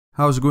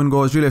How's it going,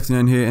 guys?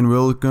 J-Lefty9 here and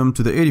welcome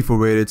to the 84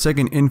 rated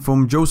second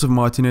inform Josef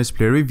Martinez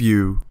player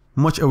review.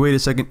 Much awaited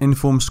second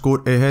inform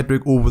scored a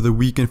hat-trick over the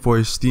weekend for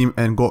his team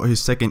and got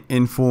his second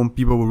inform.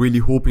 People were really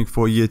hoping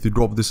for a year to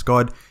drop this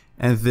card,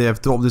 and they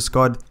have dropped this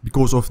card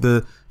because of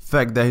the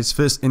fact that his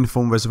first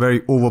inform was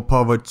very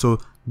overpowered. So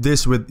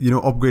this with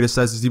upgraded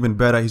stats is even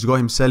better. He's got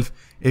himself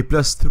a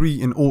 +3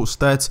 in all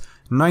stats,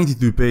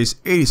 92 pace,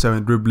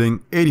 87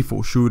 dribbling,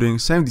 84 shooting,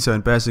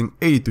 77 passing,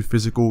 82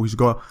 physical. He's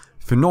got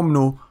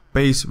phenomenal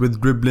pace with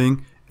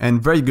dribbling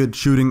and very good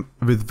shooting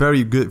with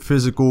very good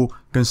physical,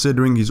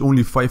 considering he's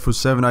only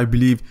 5'7", I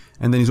believe.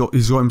 And then he's got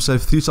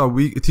himself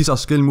 3-star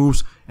skill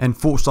moves and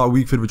 4-star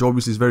weak foot, which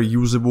obviously is very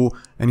usable.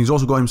 And he's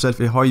also got himself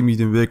a high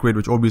medium work rate,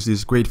 which obviously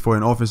is great for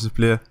an offensive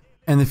player.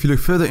 And if you look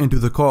further into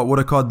the card, what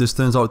a card this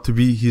turns out to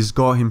be, he's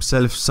got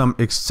himself some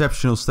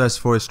exceptional stats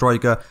for a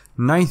striker.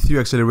 93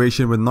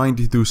 acceleration with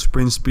 92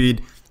 sprint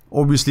speed.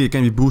 Obviously it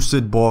can be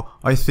boosted, but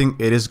I think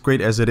it is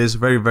great as it is.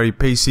 Very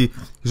pacey.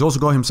 He's also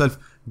got himself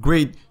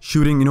great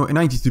shooting,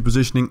 92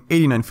 positioning,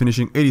 89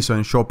 finishing,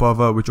 87 shot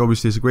power, which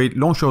obviously is great.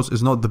 Long shots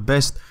is not the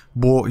best,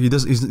 but he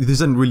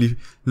doesn't really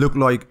look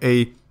like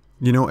a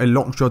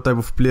long shot type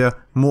of player,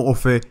 more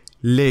of a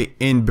lay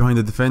in behind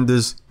the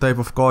defenders type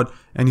of card.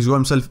 And he's got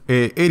himself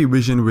a 80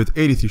 vision with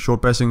 83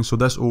 short passing, so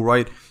that's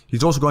alright.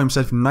 He's also got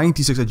himself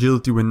 96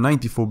 agility with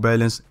 94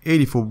 balance,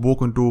 84 ball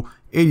control,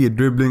 88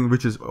 dribbling,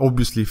 which is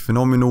obviously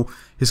phenomenal.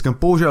 His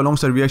composure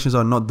alongside reactions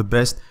are not the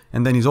best.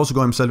 And then he's also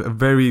got himself a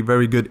very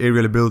good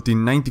aerial ability,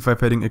 95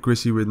 heading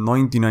accuracy with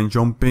 99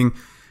 jumping.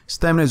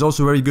 Stamina is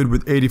also very good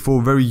with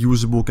 84, very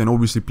usable, can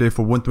obviously play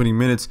for 120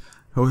 minutes.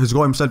 He's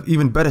got himself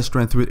even better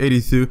strength with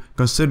 82,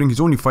 considering he's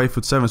only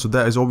 5'7", so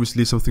that is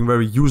obviously something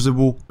very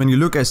usable. When you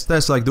look at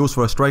stats like those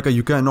for a striker,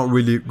 you cannot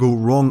really go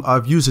wrong.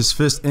 I've used his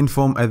first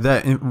inform at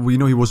that. We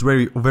know he was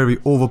very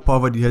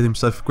overpowered. He had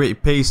himself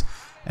great pace.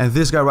 And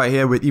this guy right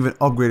here with even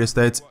upgraded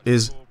stats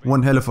is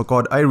one hell of a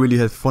card. I really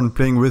had fun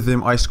playing with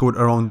him. I scored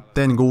around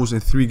 10 goals in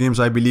 3 games,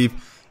 I believe.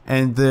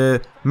 And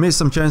missed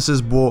some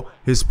chances, but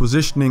his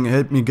positioning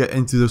helped me get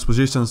into those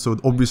positions. So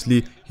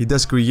obviously he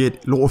does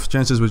create a lot of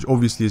chances, which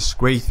obviously is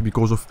great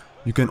because of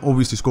you can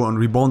obviously score on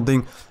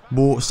rebounding.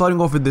 But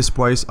starting off with this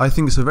price, I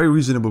think it's a very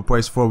reasonable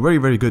price for a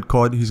very good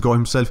card. He's got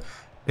himself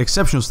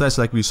exceptional stats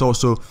like we saw,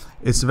 so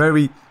it's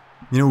very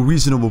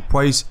reasonable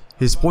price.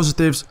 His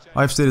positives,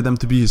 I've stated them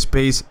to be his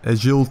pace,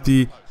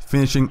 agility,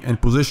 finishing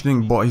and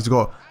positioning, but he's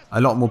got a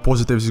lot more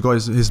positives. He's got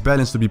his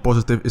balance to be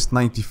positive, it's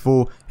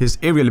 94. His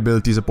aerial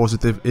ability is a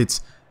positive,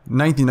 it's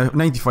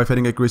 95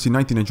 heading accuracy,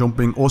 99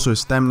 jumping. Also his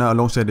stamina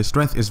alongside his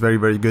strength is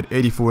very good,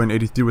 84 and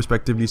 83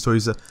 respectively. So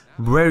he's a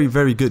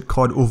very good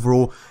card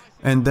overall.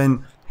 And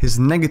then his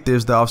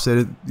negatives that I've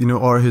said,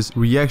 are his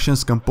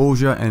reactions,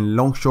 composure and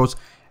long shots.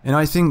 And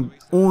I think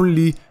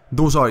only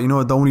those are,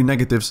 the only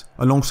negatives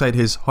alongside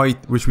his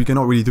height, which we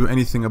cannot really do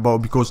anything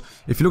about, because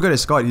if you look at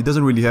his card, he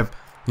doesn't really have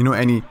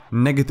any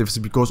negatives,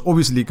 because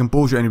obviously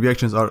composure and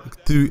reactions are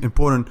 2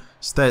 important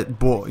stats,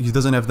 but he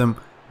doesn't have them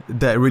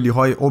that really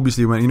high.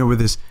 Obviously when with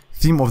his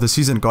theme of the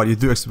season card, you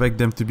do expect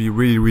them to be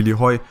really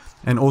high,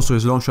 and also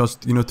his long shots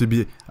to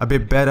be a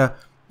bit better.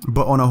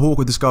 But on a whole,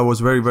 this guy was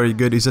very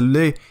good. He's a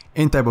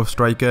lay-in type of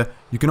striker.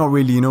 You cannot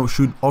really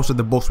shoot outside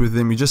the box with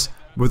him. You just,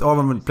 with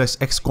R1 plus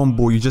X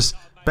combo, you just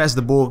pass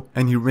the ball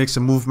and he makes a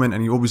movement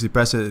and you obviously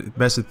pass it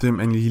to him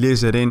and he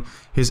lays it in.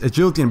 His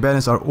agility and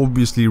balance are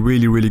obviously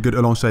really good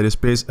alongside his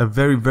pace. A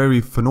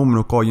very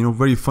phenomenal card,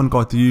 very fun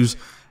card to use.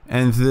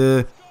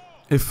 And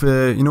if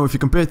you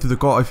compare it to the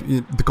card,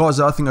 the cards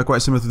that I think are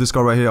quite similar to this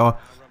card right here are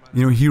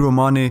Hero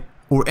Mane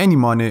or any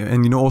Mane,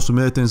 and also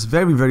Mertens,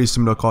 very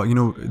similar card.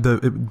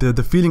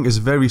 The feeling is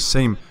very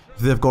same.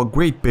 They've got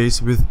great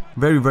pace with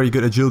very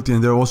good agility,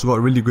 and they've also got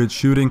really good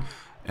shooting.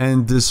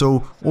 And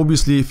so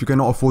obviously if you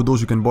cannot afford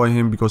those, you can buy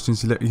him because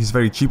since he's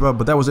very cheaper.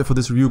 But that was it for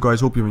this review, guys.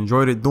 Hope you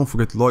enjoyed it. Don't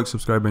forget to like,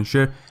 subscribe and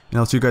share, and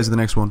I'll see you guys in the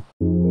next one.